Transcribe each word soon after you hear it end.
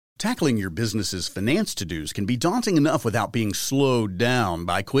Tackling your business's finance to-dos can be daunting enough without being slowed down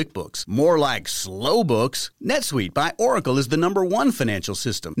by QuickBooks. More like slow books. NetSuite by Oracle is the #1 financial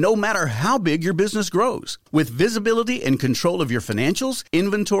system, no matter how big your business grows. With visibility and control of your financials,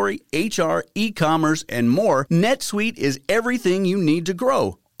 inventory, HR, e-commerce, and more, NetSuite is everything you need to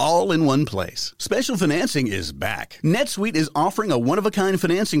grow, all in one place. Special financing is back. NetSuite is offering a one-of-a-kind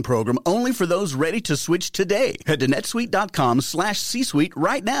financing program only for those ready to switch today. Head to netsuite.com/C-Suite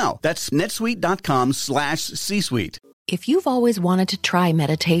right now. That's netsuite.com/C-Suite. If you've always wanted to try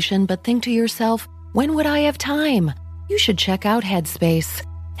meditation but think to yourself, when would I have time? You should check out Headspace.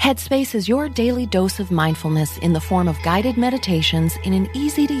 Headspace is your daily dose of mindfulness in the form of guided meditations in an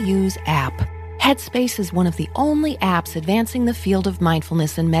easy-to-use app. Headspace is one of the only apps advancing the field of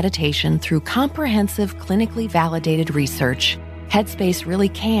mindfulness and meditation through comprehensive, clinically validated research. Headspace really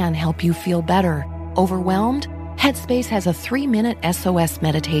can help you feel better. Overwhelmed? Headspace has a 3-minute SOS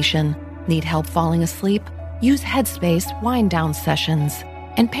meditation. Need help falling asleep? Use Headspace wind-down sessions.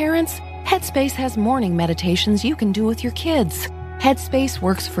 And parents, Headspace has morning meditations you can do with your kids. Headspace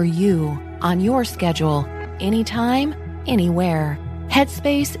works for you, on your schedule, anytime, anywhere.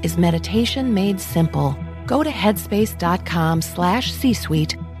 Headspace is meditation made simple. Go to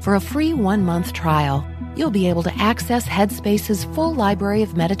headspace.com/C-Suite for a free 1-month trial. You'll be able to access Headspace's full library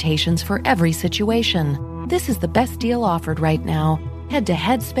of meditations for every situation. This is the best deal offered right now. Head to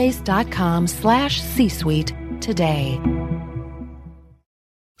headspace.com/C-Suite today.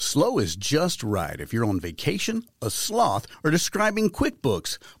 Slow is just right if you're on vacation, a sloth, or describing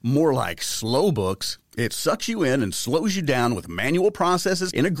QuickBooks. More like slow books. It sucks you in and slows you down with manual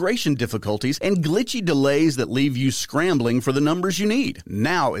processes, integration difficulties, and glitchy delays that leave you scrambling for the numbers you need.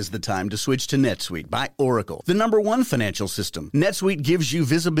 Now is the time to switch to NetSuite by Oracle, the #1 financial system. NetSuite gives you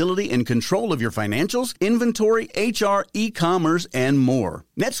visibility and control of your financials, inventory, HR, e-commerce, and more.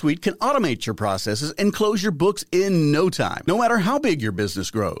 NetSuite can automate your processes and close your books in no time, no matter how big your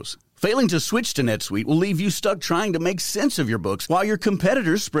business grows. Failing to switch to NetSuite will leave you stuck trying to make sense of your books while your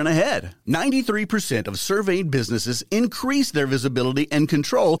competitors sprint ahead. 93% of surveyed businesses increase their visibility and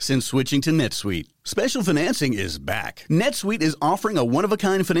control since switching to NetSuite. Special financing is back. NetSuite is offering a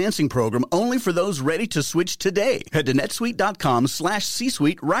one-of-a-kind financing program only for those ready to switch today. Head to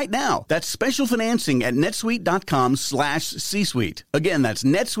netsuite.com/C-Suite right now. That's special financing at netsuite.com/C-Suite. Again, that's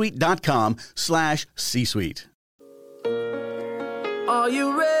netsuite.com/C-Suite. Are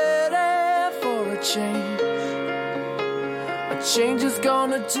you ready for a change? A change is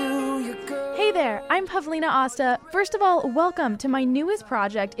gonna do you good. Hey there, I'm Pavlina Asta. First of all, welcome to my newest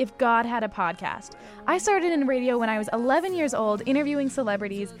project, If God Had a Podcast. I started in radio when I was 11 years old, interviewing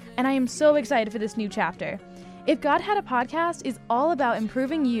celebrities, and I am so excited for this new chapter. If God Had a Podcast is all about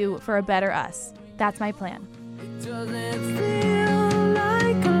improving you for a better us. That's my plan. It doesn't feel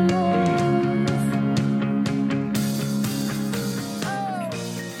like a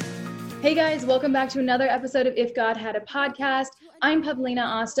Hey guys, welcome back to another episode of If God Had a Podcast. I'm Pavlina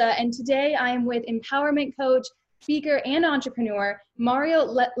Asta, and today I am with empowerment coach, speaker, and entrepreneur,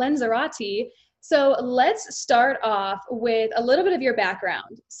 Mario Lanzarotti. So let's start off with a little bit of your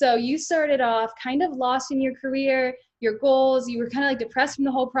background. So you started off kind of lost in your career, your goals, you were kind of like depressed from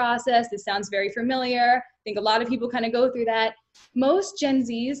the whole process. This sounds very familiar. I think a lot of people kind of go through that. Most Gen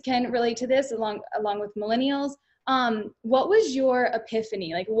Zs can relate to this along with millennials. What was your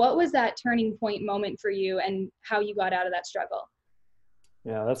epiphany? Like, what was that turning point moment for you and how you got out of that struggle?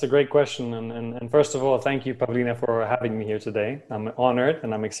 Yeah, that's a great question. And first of all, thank you, Pavlina, for having me here today. I'm honored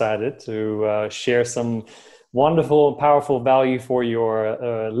and I'm excited to share some wonderful, powerful value for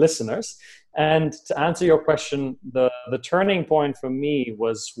your listeners. And to answer your question, the turning point for me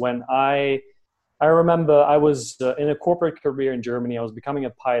was when I remember I was in a corporate career in Germany. I was becoming a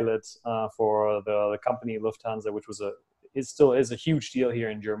pilot for the company Lufthansa, which it still is a huge deal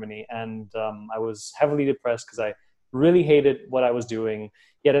here in Germany. And I was heavily depressed because I really hated what I was doing.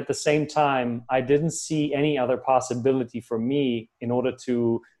 Yet at the same time, I didn't see any other possibility for me in order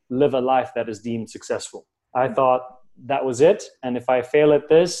to live a life that is deemed successful. I thought that was it. And if I fail at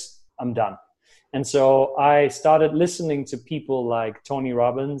this, I'm done. And so I started listening to people like Tony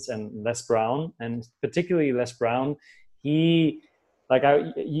Robbins and Les Brown, and particularly Les Brown. You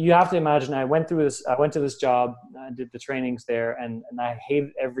have to imagine, I went to this job, I did the trainings there, and I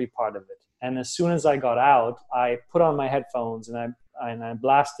hated every part of it. And as soon as I got out, I put on my headphones and I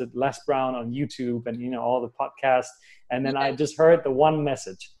blasted Les Brown on YouTube and all the podcasts. And then I just heard the one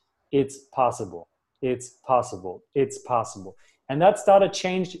message: it's possible, it's possible, it's possible. And that started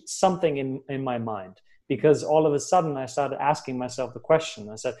change something in my mind, because all of a sudden I started asking myself the question.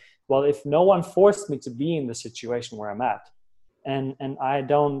 I said, well, if no one forced me to be in the situation where I'm at, and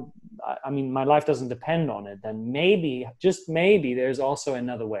I mean, my life doesn't depend on it, then maybe, just maybe, there's also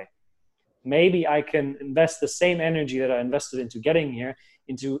another way. Maybe I can invest the same energy that I invested into getting here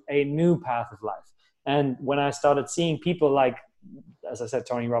into a new path of life. And when I started seeing people like, as I said,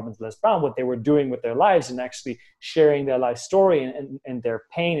 Tony Robbins, Les Brown, what they were doing with their lives and actually sharing their life story and their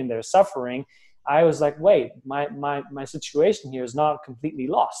pain and their suffering, I was like, wait, my situation here is not completely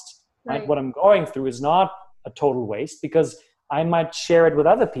lost. Right? What I'm going through is not a total waste, because I might share it with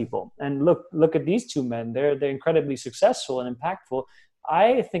other people. And look at these two men. They're incredibly successful and impactful.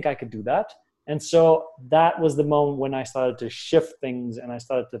 I think I could do that. And so that was the moment when I started to shift things, and I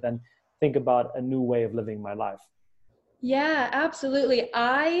started to then think about a new way of living my life. Yeah, absolutely.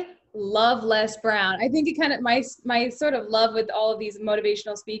 I love Les Brown. I think it kind of, my sort of love with all of these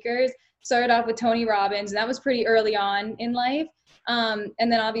motivational speakers started off with Tony Robbins, and that was pretty early on in life. And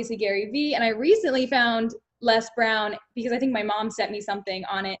then obviously Gary Vee. And I recently found Les Brown because I think my mom sent me something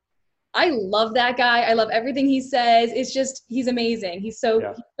on it. I love that guy. I love everything he says. It's just, he's amazing. He's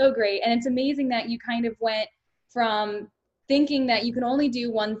so great. And it's amazing that you kind of went from thinking that you can only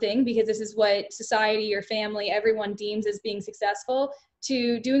do one thing because this is what society or family, everyone deems as being successful,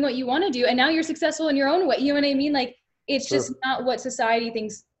 to doing what you want to do. And now you're successful in your own way. You know what I mean? Like, it's just not what society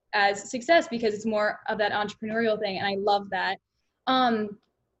thinks as success, because it's more of that entrepreneurial thing. And I love that.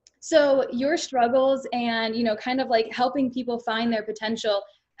 So your struggles and, you know, kind of like helping people find their potential,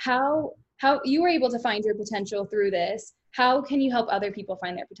 how you were able to find your potential through this. How can you help other people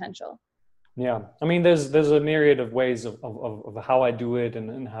find their potential? Yeah, I mean, there's a myriad of ways of how I do it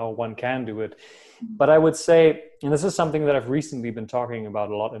and how one can do it. But I would say, and this is something that I've recently been talking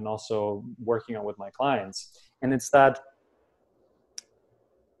about a lot and also working on with my clients, and it's that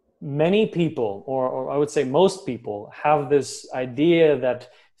many people, or I would say most people, have this idea that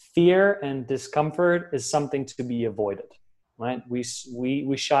fear and discomfort is something to be avoided, right? We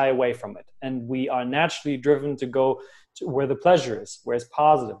shy away from it, and we are naturally driven to go to where the pleasure is, where it's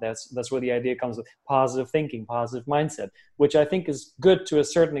positive. That's where the idea comes with positive thinking, positive mindset, which I think is good to a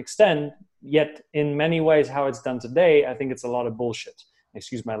certain extent. Yet in many ways, how it's done today, I think it's a lot of bullshit.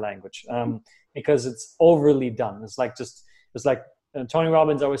 Excuse my language, because it's overly done. It's like Tony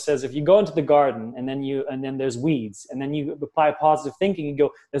Robbins always says, if you go into the garden and then there's weeds, and then you apply positive thinking and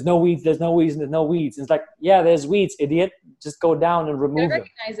go, there's no weeds, there's no weeds, and there's no weeds. And it's like, yeah, there's weeds, idiot. Just go down and remove them.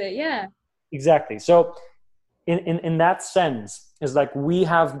 Recognize it, yeah. Exactly. So in that sense, is like we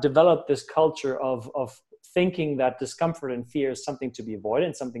have developed this culture of thinking that discomfort and fear is something to be avoided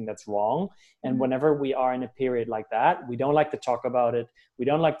and something that's wrong. And whenever we are in a period like that, we don't like to talk about it. We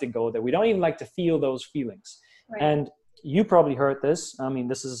don't like to go there. We don't even like to feel those feelings. Right. And you probably heard this. I mean,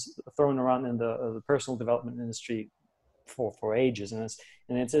 this is thrown around in the personal development industry for ages. And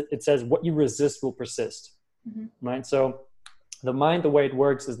it says, what you resist will persist, right? So the mind, the way it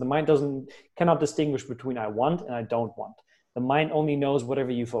works is the mind cannot distinguish between I want and I don't want. The mind only knows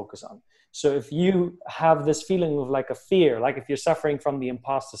whatever you focus on. So if you have this feeling of like a fear, like if you're suffering from the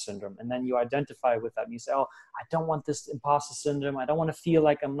imposter syndrome, and then you identify with that and you say, oh, I don't want this imposter syndrome. I don't want to feel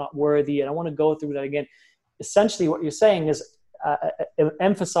like I'm not worthy. I don't want to go through that again. Essentially what you're saying is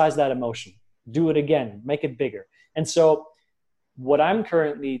emphasize that emotion, do it again, make it bigger. And so what I'm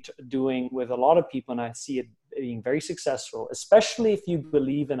currently doing with a lot of people, and I see it being very successful, especially if you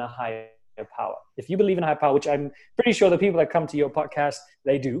believe in a higher power. If you believe in a higher power, which I'm pretty sure the people that come to your podcast,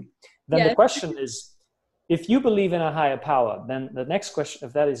 they do, then the question is, if you believe in a higher power, then the next question,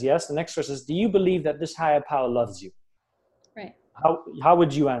 if that is yes, the next question is, do you believe that this higher power loves you? Right. How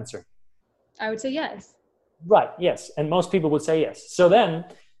would you answer? I would say yes. Right, yes. And most people would say yes. So then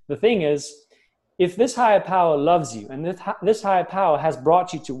the thing is, if this higher power loves you, and this higher power has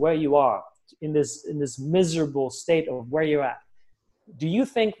brought you to where you are, in this miserable state of where you're at, do you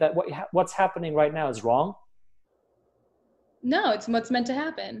think that what's happening right now is wrong? No, it's what's meant to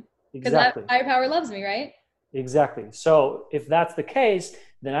happen. Exactly. Because that higher power loves me, right? Exactly. So if that's the case,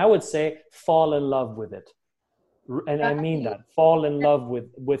 then I would say fall in love with it. And I mean that. Fall in love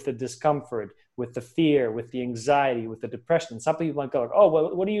with the discomfort, with the fear, with the anxiety, with the depression. Some people might go like, oh,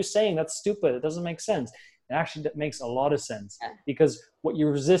 well, what are you saying? That's stupid. It doesn't make sense. And actually, that makes a lot of sense, because what you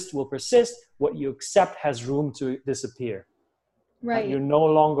resist will persist. What you accept has room to disappear. Right. You're no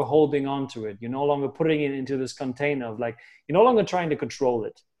longer holding on to it. You're no longer putting it into this container of like, you're no longer trying to control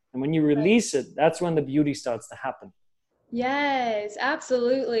it. And when you release it, that's when the beauty starts to happen. Yes,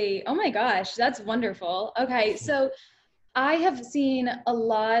 absolutely. Oh my gosh, that's wonderful. Okay, so I have seen a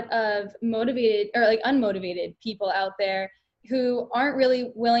lot of motivated or like unmotivated people out there who aren't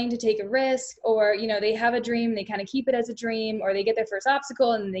really willing to take a risk, or, you know, they have a dream, they kind of keep it as a dream, or they get their first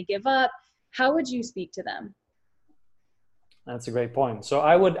obstacle and they give up. How would you speak to them? That's a great point. So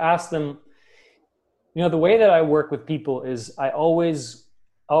I would ask them, the way that I work with people is I always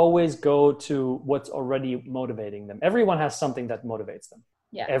go to what's already motivating them. Everyone has something that motivates them.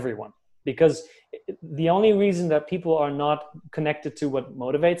 Yeah. Everyone. Because the only reason that people are not connected to what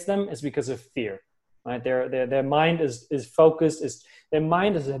motivates them is because of fear. Right? Their mind is focused, their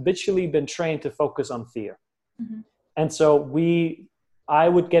mind has habitually been trained to focus on fear. Mm-hmm. And so I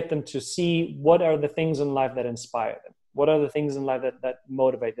would get them to see what are the things in life that inspire them. What are the things in life that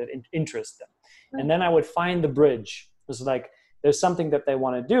motivate, that interest them? Right. And then I would find the bridge. It's like there's something that they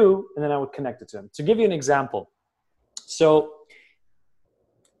want to do, and then I would connect it to them. To give you an example, so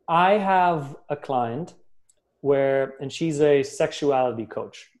I have a client and she's a sexuality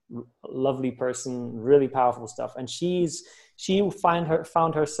coach, lovely person, really powerful stuff. And she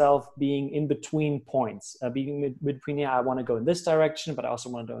found herself being in between points, being between, yeah, I want to go in this direction, but I also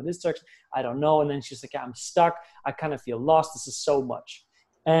want to go in this direction. I don't know. And then she's like, yeah, I'm stuck. I kind of feel lost. This is so much.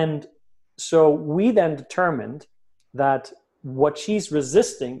 And so we then determined that what she's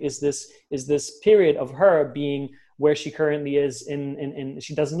resisting is this period of her being where she currently is in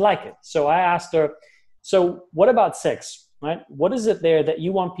she doesn't like it. So I asked her, so what about sex, right? What is it there that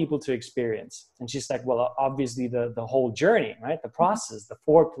you want people to experience? And she's like, well, obviously the whole journey, right? The process, the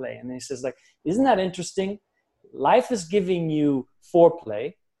foreplay. And then he says, like, isn't that interesting? Life is giving you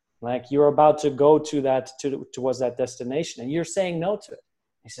foreplay, like you're about to go towards that destination, and you're saying no to it.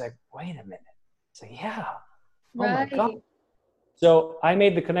 And she's like, wait a minute. It's like, yeah. Oh right. my God. So I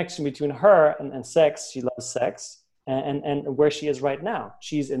made the connection between her and sex. She loves sex. And where she is right now.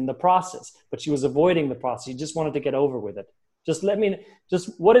 She's in the process, but she was avoiding the process. She just wanted to get over with it.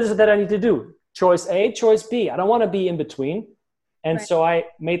 What is it that I need to do? Choice A, choice B. I don't want to be in between. And right. So I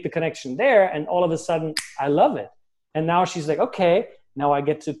made the connection there, and all of a sudden I love it. And now she's like, okay, now I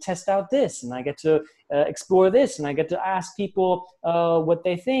get to test out this, and I get to explore this, and I get to ask people what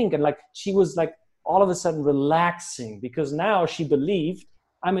they think. And like, she was like all of a sudden relaxing, because now she believed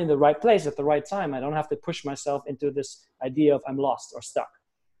I'm in the right place at the right time. I don't have to push myself into this idea of I'm lost or stuck.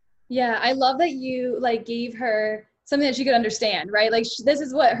 Yeah, I love that you like gave her something that she could understand, right? Like this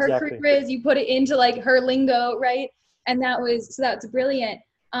is what her career is. You put it into like her lingo, right? And that's brilliant.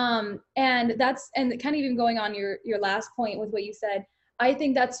 And kind of even going on your last point with what you said, I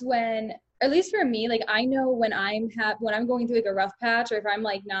think that's when, at least for me, like I know when I'm going through like a rough patch, or if I'm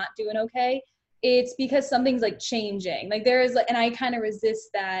like not doing okay, it's because something's like changing. Like there is like, and I kind of resist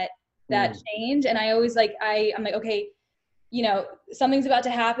that change. And I always like, I'm like, okay, something's about to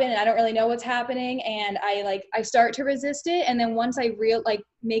happen and I don't really know what's happening. And I start to resist it. And then once I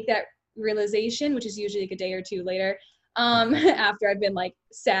make that realization, which is usually like a day or two later, after I've been like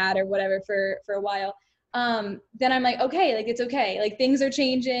sad or whatever for a while, then I'm like, okay, like it's okay. Like things are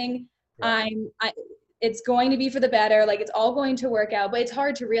changing. Yeah. It's going to be for the better. Like it's all going to work out, but it's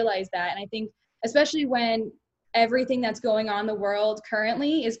hard to realize that. And I think, especially when everything that's going on in the world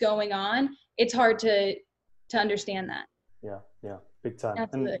currently is going on, it's hard to understand that. Yeah, big time.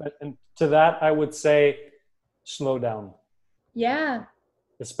 And to that, I would say, slow down. Yeah.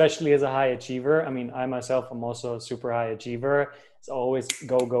 Especially as a high achiever. I mean, I myself am also a super high achiever. It's always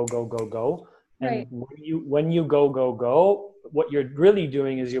go, go, go, go, go. And right. when you go, go, go, what you're really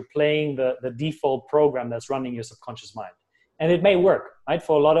doing is you're playing the default program that's running your subconscious mind. And it may work, right?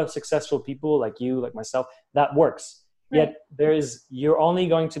 For a lot of successful people like you, like myself, that works. Right. Yet you're only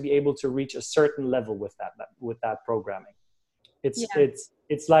going to be able to reach a certain level with that programming.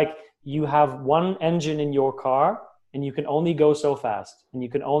 It's like you have one engine in your car and you can only go so fast and you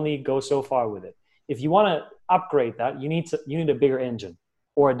can only go so far with it. If you want to upgrade that, you need a bigger engine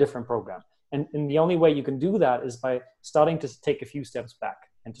or a different program. And the only way you can do that is by starting to take a few steps back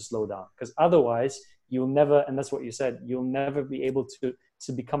and to slow down. Because otherwise you'll never, and that's what you said, you'll never be able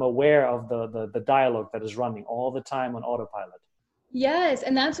to become aware of the dialogue that is running all the time on autopilot. Yes.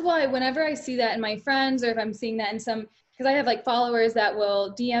 And that's why whenever I see that in my friends, or if I'm seeing that in because I have like followers that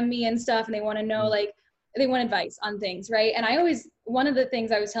will DM me and stuff, and they want to know, like, they want advice on things, right? And one of the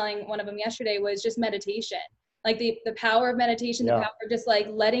things I was telling one of them yesterday was just meditation. Like the power of meditation, the power of just like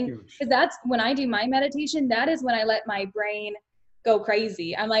letting, because that's when I do my meditation, that is when I let my brain go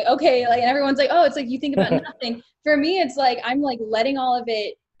crazy. I'm like, okay, like, and everyone's like, oh, it's like you think about nothing. For me, it's like I'm like letting all of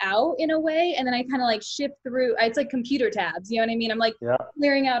it out in a way, and then I kind of like shift through. It's like computer tabs, you know what I mean? I'm like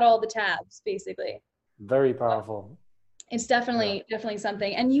clearing out all the tabs, basically. Very powerful. It's definitely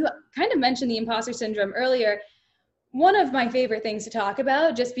something. And you kind of mentioned the imposter syndrome earlier. One of my favorite things to talk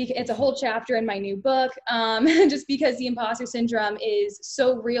about, just because it's a whole chapter in my new book, just because the imposter syndrome is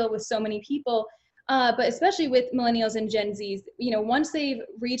so real with so many people. But especially with millennials and Gen Zs, once they've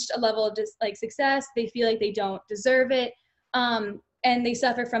reached a level of just like success, they feel like they don't deserve it. and they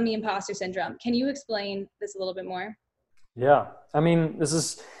suffer from the imposter syndrome. Can you explain this a little bit more? Yeah, I mean, this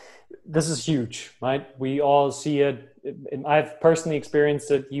is huge, right? We all see it. I've personally experienced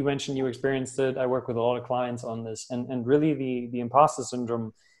it. You mentioned you experienced it. I work with a lot of clients on this, and really the imposter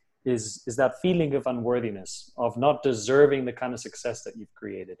syndrome is that feeling of unworthiness, of not deserving the kind of success that you've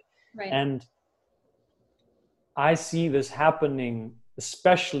created. Right. And I see this happening,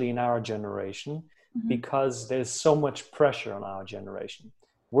 especially in our generation, because there's so much pressure on our generation.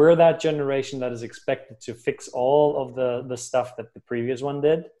 We're that generation that is expected to fix all of the stuff that the previous one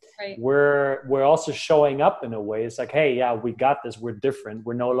did. Right. We're also showing up in a way. It's like, hey, yeah, we got this. We're different.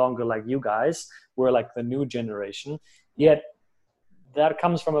 We're no longer like you guys. We're like the new generation. Yet that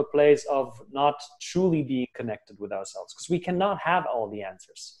comes from a place of not truly being connected with ourselves, because we cannot have all the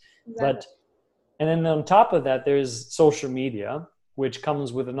answers. Exactly. And then on top of that, there's social media, which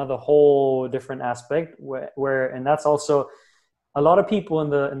comes with another whole different aspect where and that's also a lot of people in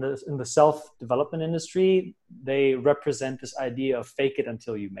the self-development industry, they represent this idea of fake it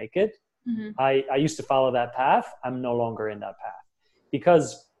until you make it. I used to follow that path. I'm no longer in that path,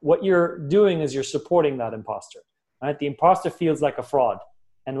 because what you're doing is you're supporting that imposter, right? The imposter feels like a fraud.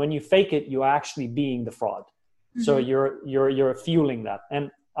 And when you fake it, you're actually being the fraud. So you're fueling that.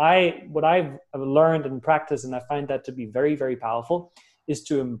 And what I've learned and practiced, and I find that to be very, very powerful, is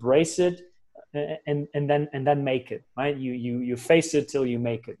to embrace it and then make it, right? You face it till you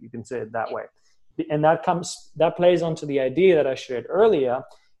make it. You can say it that way. And that plays onto the idea that I shared earlier,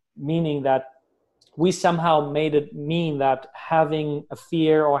 meaning that we somehow made it mean that having a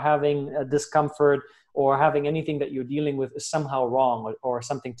fear or having a discomfort or having anything that you're dealing with is somehow wrong or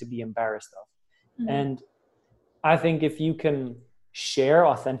something to be embarrassed of. And I think if you can share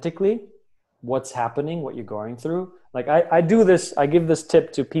authentically what's happening, what you're going through. Like I do this, I give this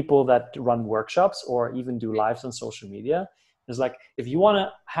tip to people that run workshops or even do lives on social media. It's like, if you want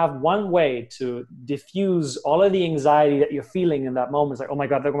to have one way to diffuse all of the anxiety that you're feeling in that moment, it's like, oh my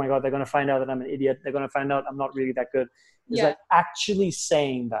God, they're going to find out that I'm an idiot. They're going to find out I'm not really that good. It's like actually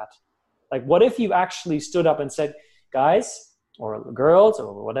saying that. Like, what if you actually stood up and said, guys or girls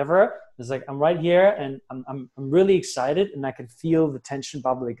or whatever, it's like, I'm right here and I'm really excited and I can feel the tension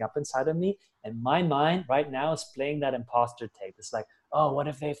bubbling up inside of me. And my mind right now is playing that imposter tape. It's like, oh, what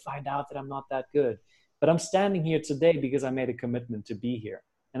if they find out that I'm not that good? But I'm standing here today because I made a commitment to be here.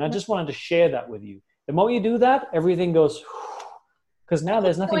 And I just wanted to share that with you. The moment you do that, everything goes, because now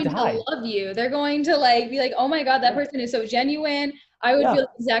there's nothing to hide. They're going to love you. They're going to be like, oh my God, that person is so genuine. I would feel the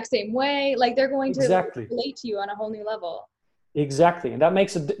exact same way. Like, they're going to relate to you on a whole new level. Exactly. And that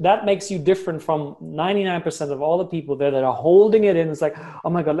makes you different from 99% of all the people there that are holding it in. It's like, oh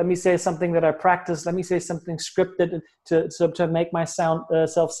my God, let me say something that I practiced. Let me say something scripted to make my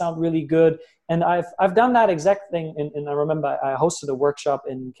self sound really good. And I've done that exact thing. And I remember I hosted a workshop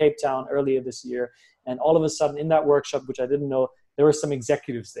in Cape Town earlier this year. And all of a sudden in that workshop, which I didn't know, there were some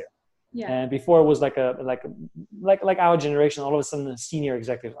executives there. Yeah. And before it was like our generation, all of a sudden the senior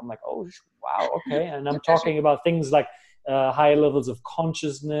executives, I'm like, oh, wow. Okay. And I'm talking about things like higher levels of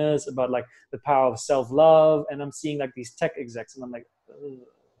consciousness, about like the power of self-love. And I'm seeing like these tech execs and I'm like, ugh.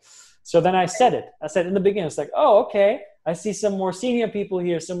 So then I said in the beginning, it's like, oh, okay. I see some more senior people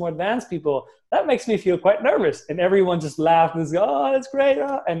here, some more advanced people. That makes me feel quite nervous. And everyone just laughed and was like, oh, that's great.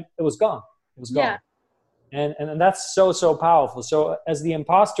 And it was gone. It was gone. Yeah. And that's so, so powerful. So as the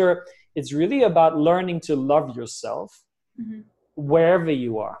imposter, it's really about learning to love yourself wherever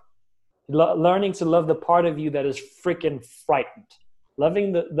you are. Learning to love the part of you that is freaking frightened.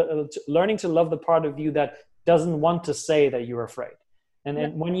 Learning to love the part of you that doesn't want to say that you're afraid.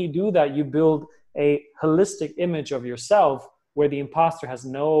 And when you do that, you build a holistic image of yourself where the imposter has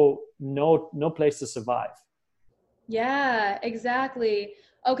no place to survive. Yeah, exactly.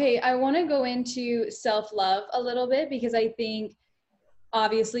 Okay, I want to go into self-love a little bit because I think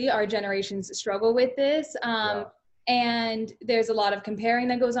obviously our generations struggle with this. And there's a lot of comparing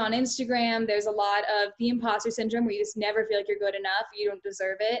that goes on Instagram. There's a lot of the imposter syndrome where you just never feel like you're good enough. You don't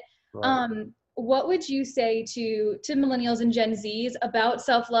deserve it. Right. What would you say to millennials and Gen Zs about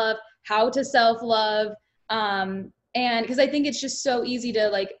self-love, how to self-love? And because I think it's just so easy to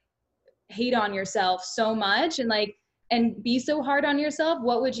like hate on yourself so much and be so hard on yourself.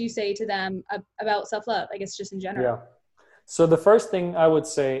 What would you say to them about self-love? I guess just in general. Yeah. So the first thing I would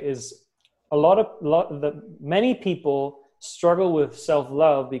say is many people struggle with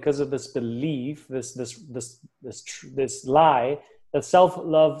self-love because of this belief, this lie that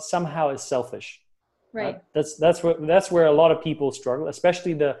self-love somehow is selfish. Right. That's where a lot of people struggle,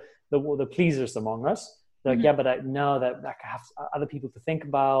 especially the pleasers among us. They're like, yeah, but I know that I have other people to think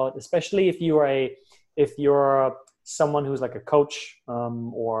about, especially if you're someone who's like a coach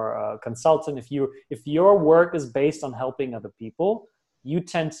or a consultant, if your work is based on helping other people, you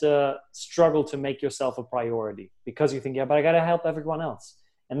tend to struggle to make yourself a priority because you think, yeah, but I got to help everyone else.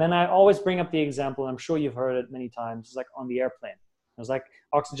 And then I always bring up the example, I'm sure you've heard it many times, it's like on the airplane. It's like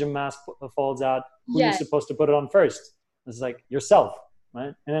oxygen mask falls out. Who are you supposed to put it on first? It's like yourself,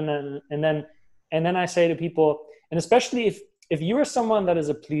 right? And then I say to people, and especially if you are someone that is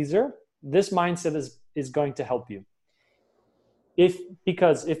a pleaser, this mindset is going to help you.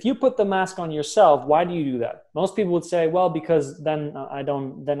 Because if you put the mask on yourself, why do you do that? Most people would say, well, because then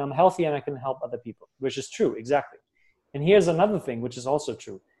I'm healthy and I can help other people, which is true, exactly. And here's another thing, which is also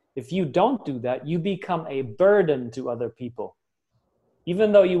true. If you don't do that, you become a burden to other people.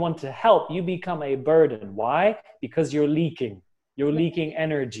 Even though you want to help, you become a burden. Why? Because you're leaking. You're leaking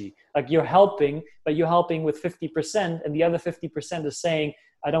energy. Like you're helping, but you're helping with 50%, and the other 50% is saying,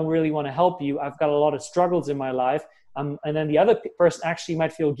 I don't really want to help you. I've got a lot of struggles in my life. And then the other person actually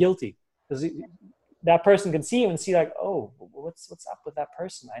might feel guilty because that person can see you and see like, oh, what's up with that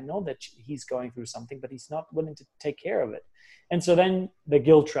person? I know that he's going through something, but he's not willing to take care of it. And so then the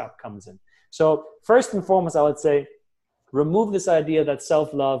guilt trap comes in. So first and foremost, I would say, remove this idea that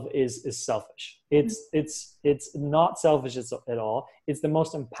self-love is selfish. It's not selfish at all. It's the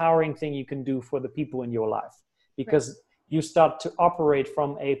most empowering thing you can do for the people in your life, because you start to operate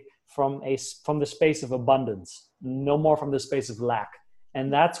from the space of abundance, no more from the space of lack.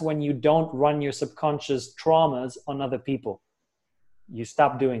 And that's when you don't run your subconscious traumas on other people. You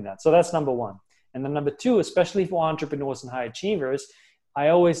stop doing that. So that's number one. And then number two, especially for entrepreneurs and high achievers, I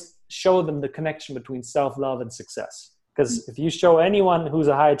always show them the connection between self-love and success. Because if you show anyone who's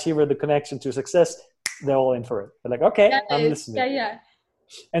a high achiever the connection to success, they're all in for it. They're like, okay, I'm listening. Yeah.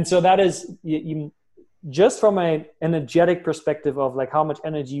 And so that is, you just from an energetic perspective of like how much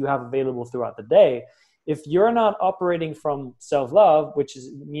energy you have available throughout the day, if you're not operating from self-love, which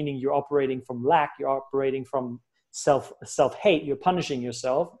is meaning you're operating from lack, you're operating from self-hate, you're punishing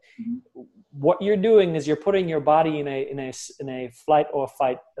yourself. Mm-hmm. What you're doing is you're putting your body in a flight or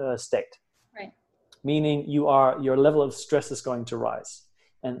fight state. Right. Meaning your level of stress is going to rise.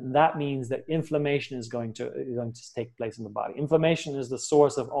 And that means that inflammation is going to take place in the body. Inflammation is the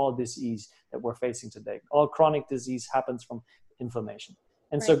source of all disease that we're facing today. All chronic disease happens from inflammation.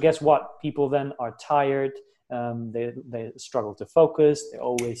 And so guess what? People then are tired. They struggle to focus. They're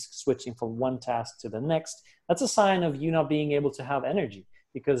always switching from one task to the next. That's a sign of you not being able to have energy,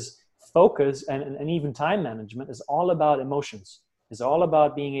 because focus and even time management is all about emotions. It's all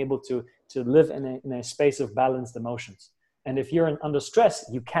about being able to live in a space of balanced emotions. And if you're under stress,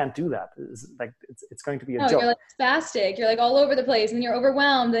 you can't do that. It's going to be a joke. You're like spastic. You're like all over the place, and you're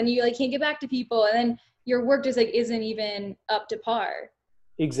overwhelmed, and you like can't get back to people, and then your work just like isn't even up to par.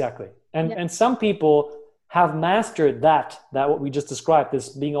 Exactly. And some people have mastered that what we just described, this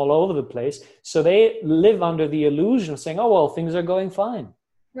being all over the place. So they live under the illusion of saying, oh, well, things are going fine.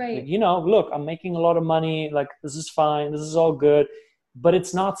 Right. Like, look, I'm making a lot of money. Like, this is fine. This is all good. But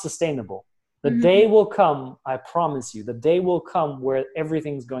it's not sustainable. The day will come, I promise you, the day will come where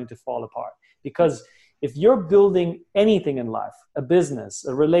everything's going to fall apart. Because if you're building anything in life, a business,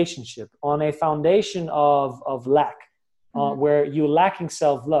 a relationship, on a foundation of lack, where you're lacking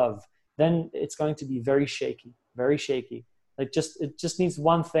self-love, then it's going to be very shaky, very shaky. It just needs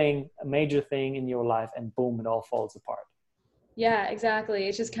one thing, a major thing in your life, and boom, it all falls apart. Yeah, exactly.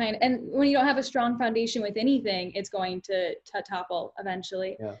 It's just and when you don't have a strong foundation with anything, it's going to topple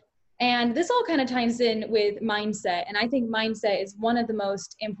eventually. Yeah. And this all kind of ties in with mindset. And I think mindset is one of the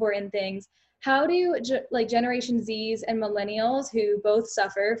most important things. How do Generation Zs and millennials, who both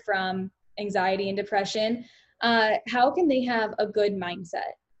suffer from anxiety and depression, how can they have a good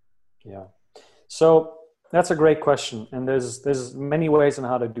mindset? Yeah. So that's a great question. And there's many ways on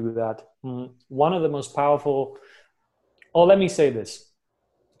how to do that. One of the most powerful, let me say this.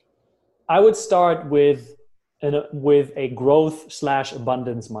 I would start with a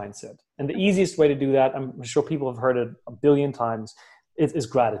growth/abundance mindset. And the easiest way to do that, I'm sure people have heard it a billion times, is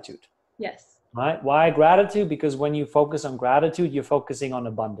gratitude. Yes. Right? Why gratitude? Because when you focus on gratitude, you're focusing on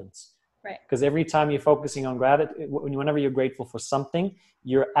abundance. Right. Because every time you're focusing on gratitude, whenever you're grateful for something,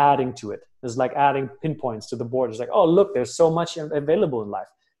 you're adding to it. It's like adding pinpoints to the board. It's like, oh, look, there's so much available in life.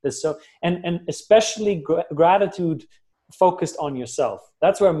 And especially gratitude focused on yourself.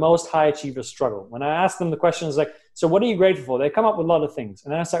 That's where most high achievers struggle. When I ask them the question is like, so what are you grateful for? They come up with a lot of things.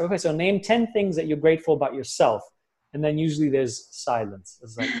 And then I say, okay, so name 10 things that you're grateful about yourself. And then usually there's silence.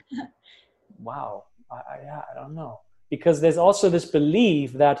 It's like, wow, I don't know. Because there's also this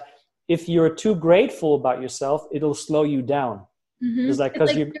belief that if you're too grateful about yourself, it'll slow you down. It's like, it's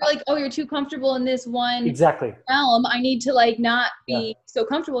like you're like, oh, you're too comfortable in this one exactly realm. I need to like not be so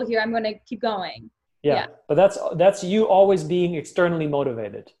comfortable here. I'm going to keep going. Yeah. But that's you always being externally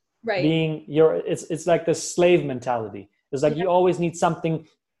motivated. Right. Being it's like the slave mentality. It's like you always need something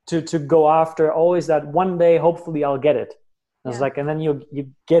to go after, always that one day, hopefully I'll get it. And it's like, and then you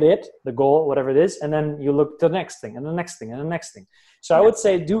get it, the goal, whatever it is, and then you look to the next thing and the next thing and the next thing. So I would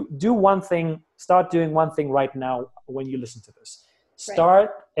say do one thing, start doing one thing right now when you listen to this.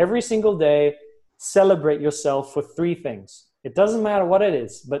 Start every single day, celebrate yourself for 3 things. It doesn't matter what it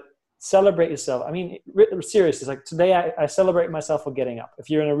is, but celebrate yourself. I mean, seriously, it's like today I celebrate myself for getting up. If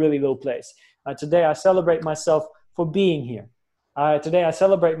you're in a really low place, today I celebrate myself for being here. Today I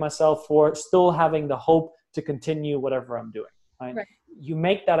celebrate myself for still having the hope to continue whatever I'm doing. Right? You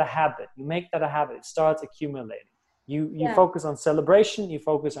make that a habit. It starts accumulating. You focus on celebration. You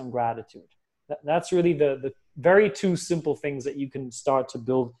focus on gratitude. That's really the very 2 simple things that you can start to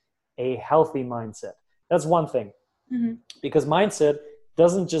build a healthy mindset. That's one thing. Because mindset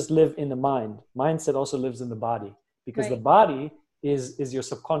doesn't just live in the mind. Mindset also lives in the body, because the body is your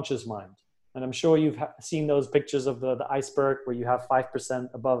subconscious mind. And I'm sure you've seen those pictures of the iceberg where you have 5%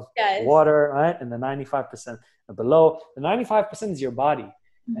 above water, right? And the 95% below. The 95% is your body.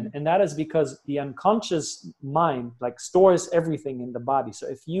 And that is because the unconscious mind like stores everything in the body. So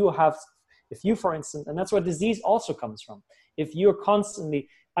if you, for instance, and that's where disease also comes from. If you're constantly,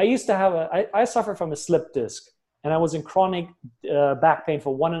 I suffer from a slip disc, and I was in chronic back pain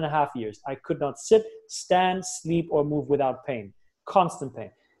for 1.5 years. I could not sit, stand, sleep, or move without pain. Constant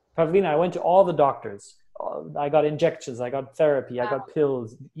pain. Pavlina, I went to all the doctors. I got injections, I got therapy, I got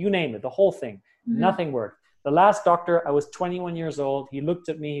pills, you name it, the whole thing. Nothing worked. The last doctor, I was 21 years old. He looked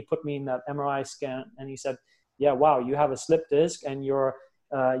at me, he put me in that MRI scan, and he said, yeah, wow, you have a slip disc and your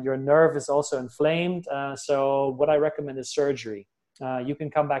nerve is also inflamed. So what I recommend is surgery. You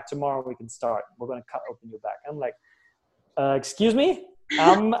can come back tomorrow, we can start. We're going to cut open your back. I'm like, excuse me?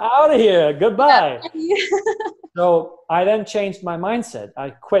 I'm out of here. Goodbye. So I then changed my mindset.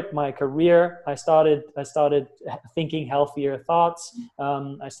 I quit my career. I started thinking healthier thoughts.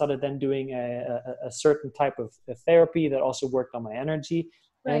 I started then doing a certain type of therapy that also worked on my energy.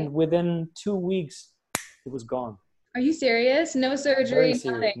 And within 2 weeks, it was gone. Are you serious? No surgery,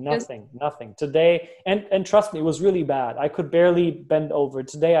 nothing. Today, and trust me, it was really bad. I could barely bend over.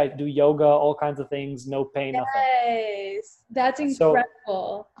 Today I do yoga, all kinds of things, no pain, nothing. Yes, that's incredible.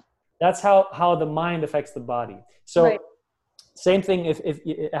 So that's how the mind affects the body. So same thing, if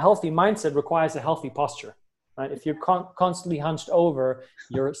a healthy mindset requires a healthy posture. Right? If you're constantly hunched over,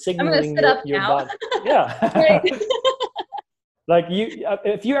 you're signaling your body. Yeah. Like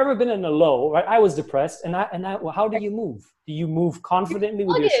if you ever been in a low, right? I was depressed, and how do you move? Do you move confidently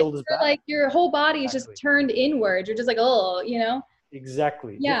with your shoulders back? Like your whole body is just turned inward. You're just like, oh,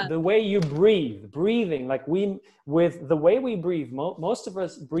 Exactly. Yeah. The way you breathing, like with the way we breathe, most of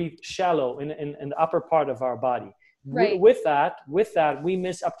us breathe shallow in the upper part of our body. Right. With that, we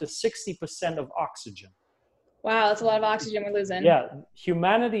miss up to 60% of oxygen. Wow, that's a lot of oxygen we're losing. Yeah,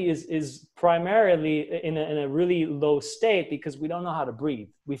 humanity is primarily in a really low state because we don't know how to breathe.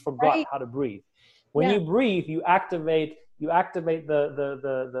 We forgot how to breathe. When you breathe, you activate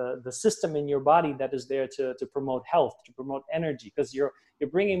the system in your body that is there to promote health, to promote energy, because you're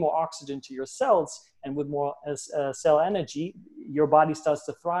bringing more oxygen to your cells, and with more cell energy, your body starts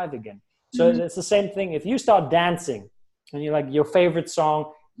to thrive again. So it's the same thing. If you start dancing and you're like your favorite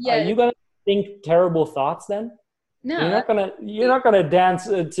song, are you gonna think terrible thoughts then? No, you're not gonna dance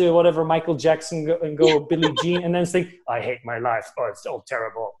to whatever Michael Jackson and go Billie Jean and then think, I hate my life. Oh, it's so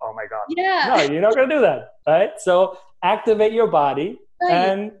terrible. Oh my God. Yeah. No, you're not gonna do that, right? So activate your body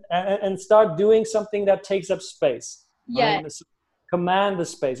and start doing something that takes up space. Yeah. Right? Command the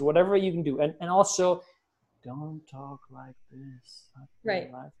space, whatever you can do, and also don't talk like this. Right.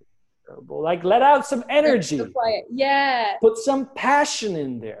 Like let out some energy. So quiet. Yeah. Put some passion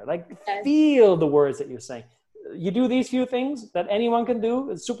in there. Like feel the words that you're saying. You do these few things that anyone can do.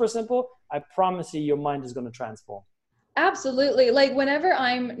 It's super simple. I promise you, your mind is going to transform. Absolutely. Like whenever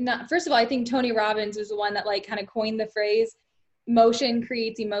I'm not, first of all, I think Tony Robbins is the one that like kind of coined the phrase, motion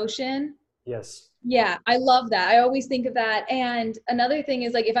creates emotion. Yes. Yeah. I love that. I always think of that. And another thing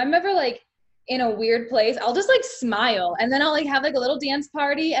is like, if I'm ever like in a weird place, I'll just like smile, and then I'll like have like a little dance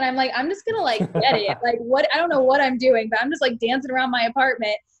party, and I'm like, I'm just gonna like get it. Like I don't know what I'm doing, but I'm just like dancing around my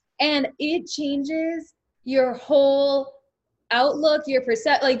apartment, and it changes your whole outlook, your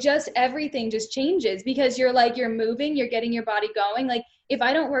perception, like just everything just changes because you're moving, you're getting your body going. Like if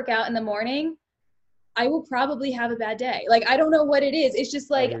I don't work out in the morning, I will probably have a bad day. Like I don't know what it is. It's just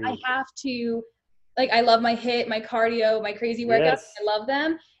like I have to Like I love my HIIT, my cardio, my crazy workouts. Yes. I love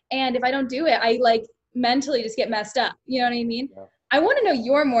them. And if I don't do it, I like mentally just get messed up. You know what I mean? Yeah. I want to know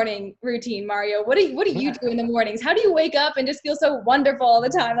your morning routine, Mario. What do you do in the mornings? How do you wake up and just feel so wonderful all the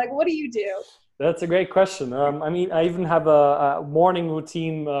time? Like, what do you do? That's a great question. I mean, I even have a morning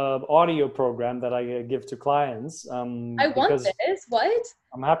routine audio program that I give to clients. I want this. What?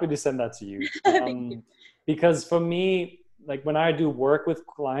 I'm happy to send that to you. Thank you. Because for me, like when I do work with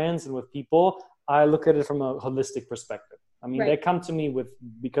clients and with people, I look at it from a holistic perspective. I mean, they come to me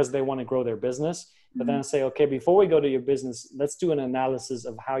because they want to grow their business, but then I say, okay, before we go to your business, let's do an analysis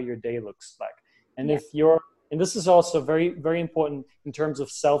of how your day looks like. And and this is also very, very important in terms of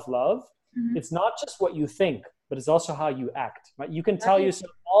self-love. It's not just what you think, but it's also how you act, right? You can tell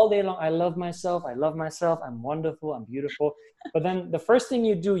yourself all day long, I love myself, I'm wonderful, I'm beautiful. But then the first thing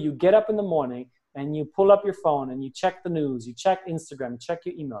you do, you get up in the morning and you pull up your phone and you check the news, you check Instagram, check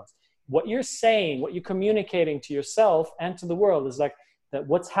your emails. What you're saying, what you're communicating to yourself and to the world is like that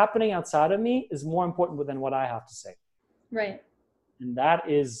what's happening outside of me is more important than what I have to say. Right. And that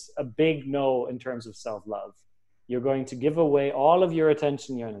is a big no in terms of self-love. You're going to give away all of your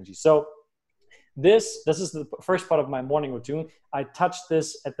attention, your energy. So this is the first part of my morning routine. I touch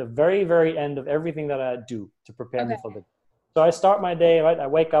this at the very, very end of everything that I do to prepare me for the day. So I start my day, right? I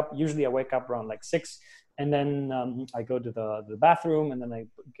wake up around like 6, and then I go to the bathroom, and then I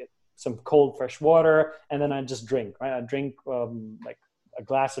get some cold, fresh water, and then I just drink, right? I drink like a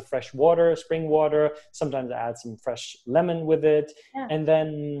glass of fresh water, spring water. Sometimes I add some fresh lemon with it. Yeah. And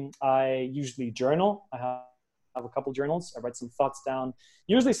then I usually journal. I have a couple journals. I write some thoughts down,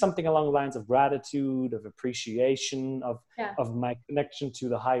 usually something along the lines of gratitude, of appreciation, of my connection to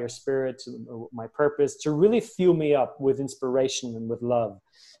the higher spirit, to my purpose, to really fuel me up with inspiration and with love.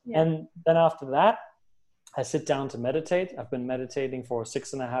 Yeah. And then after that, I sit down to meditate. I've been meditating for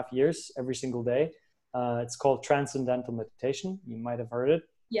 6.5 years, every single day. It's called transcendental meditation. You might have heard it.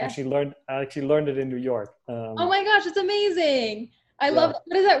 Yeah. I actually learned it in New York. Oh my gosh, it's amazing. I love it.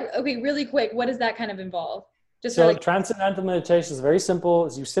 What is that? Okay, really quick. What does that kind of involve? Transcendental meditation is very simple.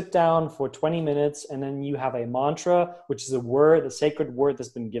 Is you sit down for 20 minutes and then you have a mantra, which is a sacred word that's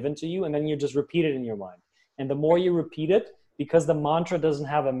been given to you. And then you just repeat it in your mind. And the more you repeat it, because the mantra doesn't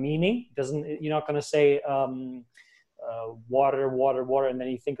have a meaning, you're not going to say water, water, water, and then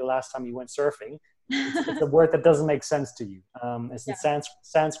you think the last time you went surfing. It's a word that doesn't make sense to you. It's a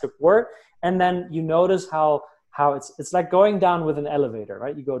Sanskrit word. And then you notice how it's like going down with an elevator,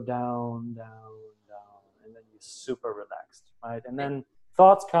 right? You go down, down, down, and then you're super relaxed, right? And then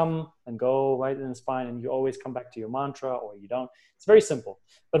thoughts come and go, right? And it's fine. And you always come back to your mantra, or you don't. It's very simple,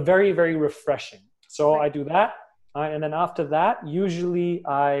 but very, very refreshing. So I do that. And then after that, usually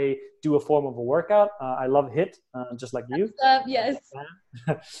I do a form of a workout. I love HIIT, just like you. Yes.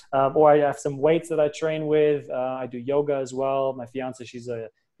 Or I have some weights that I train with. I do yoga as well. My fiance, she's a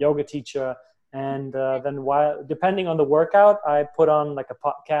yoga teacher. And then depending on the workout, I put on like a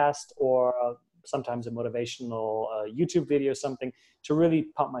podcast or sometimes a motivational YouTube video or something to really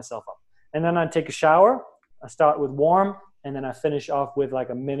pump myself up. And then I take a shower. I start with warm, and then I finish off with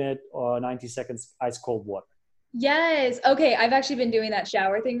like a minute or 90 seconds ice cold water. Yes. Okay. I've actually been doing that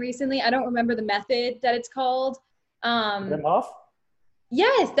shower thing recently. I don't remember the method that it's called. Wim Hof?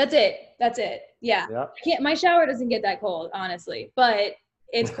 Yes, that's it. Yeah. My shower doesn't get that cold, honestly, but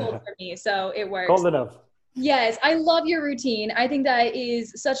it's cold for me, so it works. Cold enough. Yes. I love your routine. I think that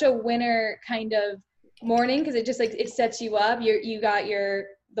is such a winner kind of morning, because it just like, it sets you up. You got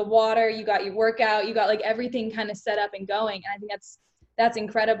the water, you got your workout, you got like everything kind of set up and going. And I think that's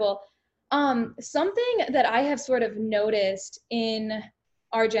incredible. Something that I have sort of noticed in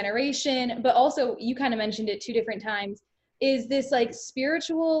our generation, but also you kind of mentioned it 2 different times, is this like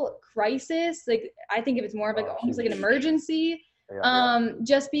spiritual crisis. Like, I think of it's more of like almost like an emergency,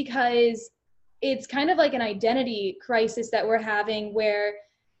 just because it's kind of like an identity crisis that we're having, where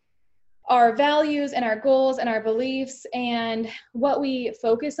our values and our goals and our beliefs and what we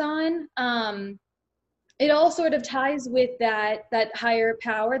focus on, it all sort of ties with that higher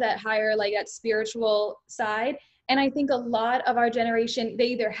power, that higher, like that spiritual side. And I think a lot of our generation, they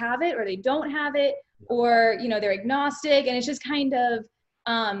either have it or they don't have it, or, they're agnostic, and it's just kind of,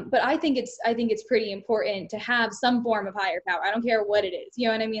 but I think it's pretty important to have some form of higher power. I don't care what it is, you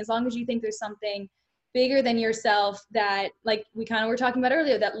know what I mean? As long as you think there's something bigger than yourself that, like we kind of were talking about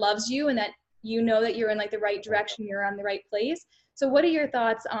earlier, that loves you, and that that you're in like the right direction, you're on the right place. So what are your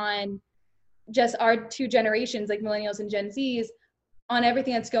thoughts on just our 2 generations, like millennials and Gen Zs, on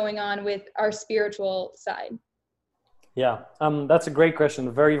everything that's going on with our spiritual side? Yeah, that's a great question.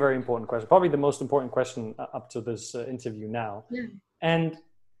 A very, very important question. Probably the most important question up to this interview now. Yeah. And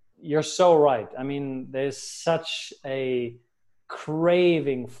you're so right. I mean, there's such a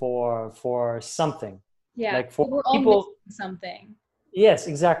craving for something. Yeah, Like for we're all people, missing something. yes,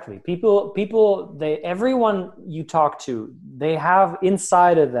 exactly. People, everyone you talk to, they have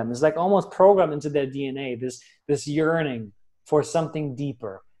inside of them, it's like almost programmed into their DNA, this yearning for something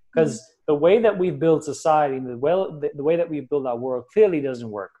deeper. Because the way that we build society, and the way that we build our world clearly doesn't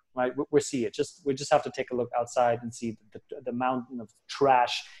work. Right, we see it. We just have to take a look outside and see the mountain of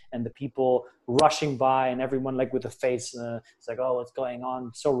trash and the people rushing by, and everyone like with a face. It's like, oh, what's going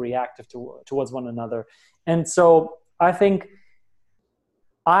on? So reactive towards one another. And so I think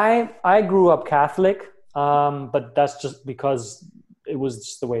I grew up Catholic, but that's just because it was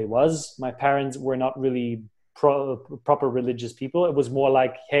just the way it was. My parents were not really proper religious people. It was more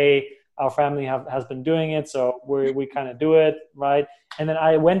like, hey, our family has been doing it, so we kind of do it, right? And then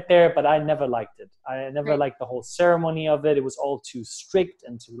I went there, but I never liked it. I never liked the whole ceremony of it. It was all too strict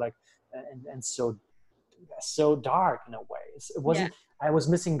and too like, and so dark in a way. It wasn't. I was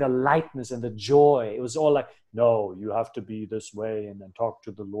missing the lightness and the joy. It was all like, no, you have to be this way and then talk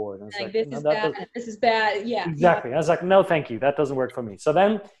to the Lord. And like this is bad. This is bad. Yeah. Exactly. I was like, no, thank you. That doesn't work for me. So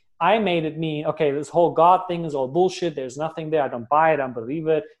then I made it mean, okay, this whole God thing is all bullshit. There's nothing there. I don't buy it. I don't believe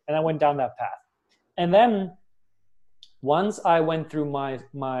it. And I went down that path. And then once I went through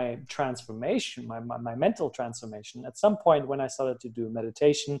my transformation, my mental transformation, at some point when I started to do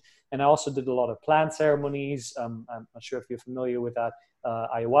meditation, and I also did a lot of plant ceremonies. I'm not sure if you're familiar with that.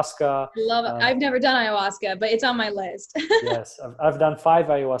 Ayahuasca. I love it. I've never done ayahuasca, but it's on my list. Yes, I've done 5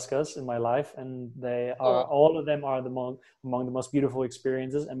 ayahuascas in my life, and they are all of them are among the most beautiful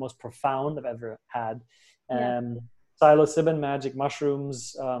experiences and most profound I've ever had. Psilocybin, magic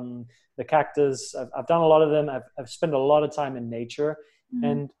mushrooms, the cactus. I've done a lot of them. I've spent a lot of time in nature,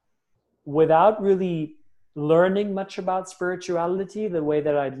 and without really learning much about spirituality, the way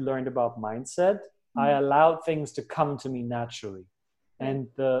that I learned about mindset, I allowed things to come to me naturally. And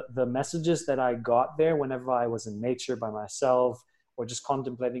the messages that I got there whenever I was in nature by myself or just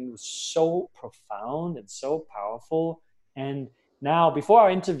contemplating was so profound and so powerful. And now, before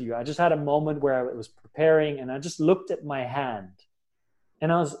our interview, I just had a moment where I was preparing and I just looked at my hand.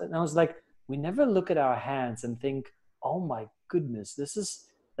 And I was like, we never look at our hands and think, oh my goodness, this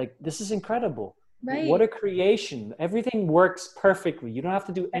is incredible. Right. What a creation. Everything works perfectly. You don't have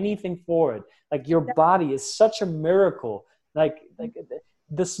to do anything for it. Like your body is such a miracle. Like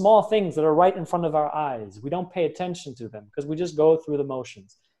the small things that are right in front of our eyes, we don't pay attention to them because we just go through the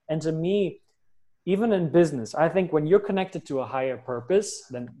motions. And to me, even in business, I think when you're connected to a higher purpose,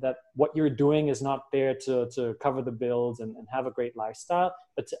 then that what you're doing is not there to cover the bills and have a great lifestyle,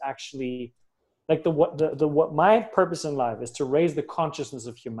 but to actually, like what my purpose in life is to raise the consciousness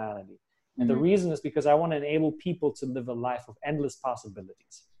of humanity. And the reason is because I want to enable people to live a life of endless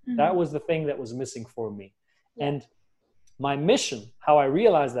possibilities. That was the thing that was missing for me. And my mission, how I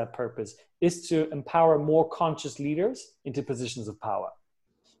realize that purpose, is to empower more conscious leaders into positions of power.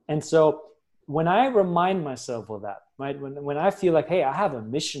 And so when I remind myself of that, right, when I feel like, hey, I have a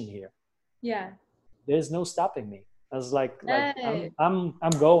mission here, there's no stopping me. I was like I'm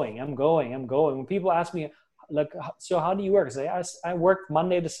going. When people ask me, like, so how do you work? I say, I work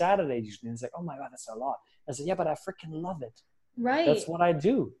Monday to Saturday usually. And it's like, oh my God, that's a lot. I said, yeah, but I freaking love it. Right. That's what I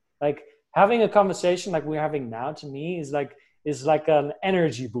do. Like having a conversation like we're having now to me is like an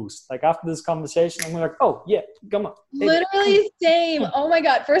energy boost. Like after this conversation, I'm like, oh yeah, come on. Literally same. Oh my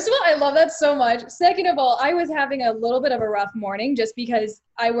God. First of all, I love that so much. Second of all, I was having a little bit of a rough morning just because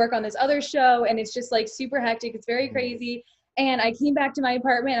I work on this other show and it's just like super hectic. It's very crazy. And I came back to my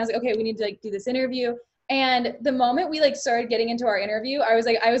apartment and I was like, okay, we need to like do this interview. And the moment we like started getting into our interview, I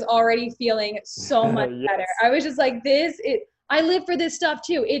was already feeling so much better. I was just like, I live for this stuff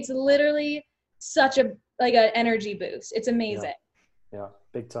too. It's literally such an energy boost. It's amazing. Yeah,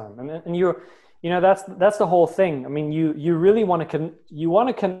 big time. And that's the whole thing. I mean, you really want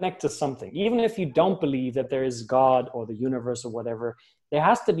to connect to something, even if you don't believe that there is God or the universe or whatever. There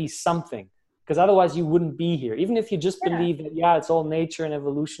has to be something, because otherwise you wouldn't be here. Even if you just believe that, it's all nature and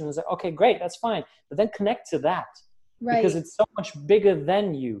evolution. It's like, okay, great, that's fine. But then connect to that, because it's so much bigger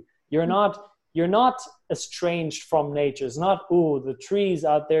than you. You're not estranged from nature. It's not, the trees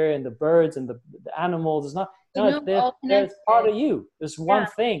out there and the birds and the animals. It's not, there's part of you. There's one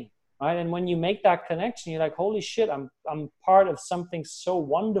thing, right? And when you make that connection, you're like, holy shit, I'm part of something so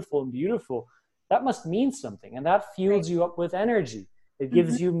wonderful and beautiful. That must mean something. And that fuels you up with energy. It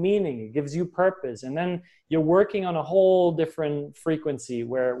gives you meaning. It gives you purpose. And then you're working on a whole different frequency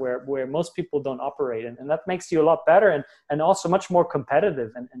where most people don't operate. And that makes you a lot better and also much more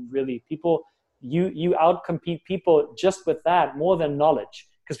competitive. And really people, you outcompete people just with that more than knowledge.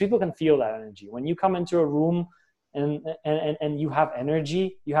 because people can feel that energy. When you come into a room and you have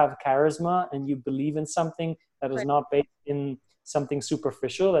energy, you have charisma, and you believe in something that is not based in something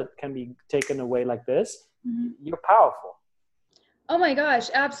superficial that can be taken away like this, you're powerful. Oh my gosh,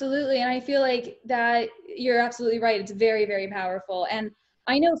 absolutely. And I feel like that you're absolutely right. It's very, very powerful. And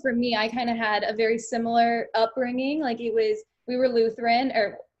I know for me, I kind of had a very similar upbringing. Like we were Lutheran,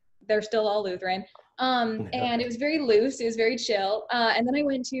 or they're still all Lutheran. And it was very loose. It was very chill. And then I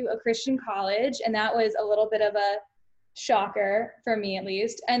went to a Christian college, and that was a little bit of a shocker for me, at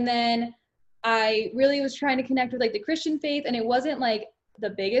least. And then I really was trying to connect with like the Christian faith, and it wasn't like the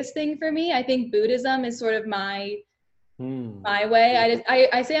biggest thing for me. I think Buddhism is sort of my way.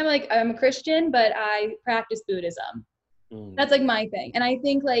 I say I'm a Christian, but I practice Buddhism. That's like my thing. And I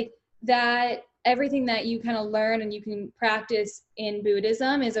think like that everything that you kind of learn and you can practice in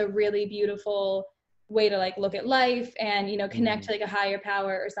Buddhism is a really beautiful way to like look at life and, you know, connect to like a higher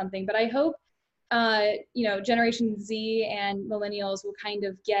power or something. But I hope, you know, Generation Z and millennials will kind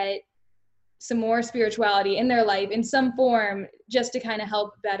of get some more spirituality in their life in some form, just to kind of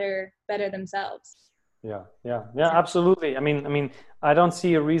help better themselves. Yeah, absolutely. I mean, I don't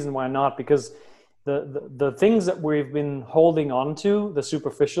see a reason why not, because the things that we've been holding on to, the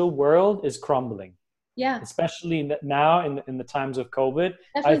superficial world, is crumbling. Yeah. Especially now in the times of COVID.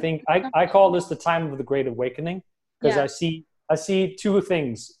 Definitely. I think I call this the time of the Great Awakening, because I see two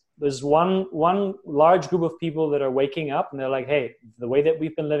things. There's one large group of people that are waking up and they're like, hey, the way that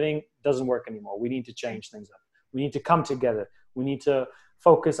we've been living doesn't work anymore. We need to change things up. We need to come together. We need to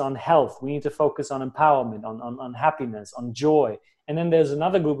focus on health. We need to focus on empowerment, on happiness, on joy. And then there's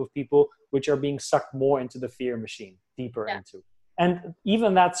another group of people which are being sucked more into the fear machine, deeper into. And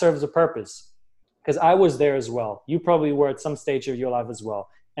even that serves a purpose, because I was there as well. You probably were at some stage of your life as well.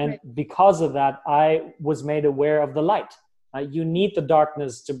 And because of that, I was made aware of the light. You need the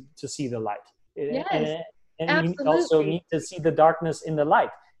darkness to see the light. Yes, and you also need to see the darkness in the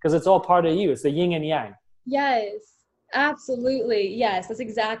light, because it's all part of you. It's the yin and yang. Yes, absolutely. Yes, that's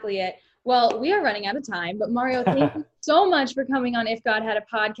exactly it. Well, we are running out of time, but Mario, thank you so much for coming on If God Had a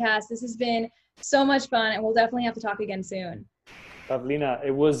Podcast. This has been so much fun, and we'll definitely have to talk again soon. Pavlina,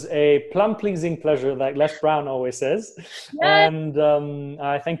 it was a plum-pleasing pleasure, like Les Brown always says. Yes. And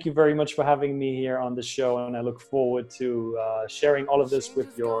I thank you very much for having me here on the show, and I look forward to sharing all of this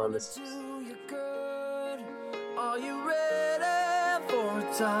with your listeners. Are you ready for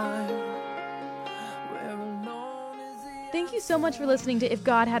a time? Thank you so much for listening to If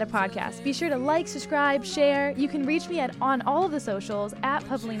God Had a Podcast. Be sure to like, subscribe, share. You can reach me on all of the socials at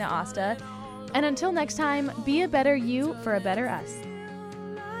Pavlina Asta. And until next time, be a better you for a better us.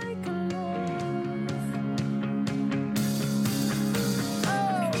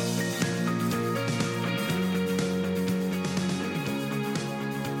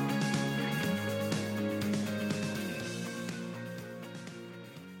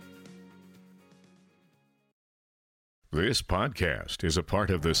 This podcast is a part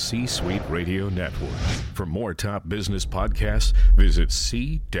of the C-Suite Radio Network. For more top business podcasts, visit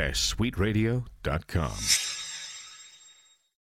c-suiteradio.com.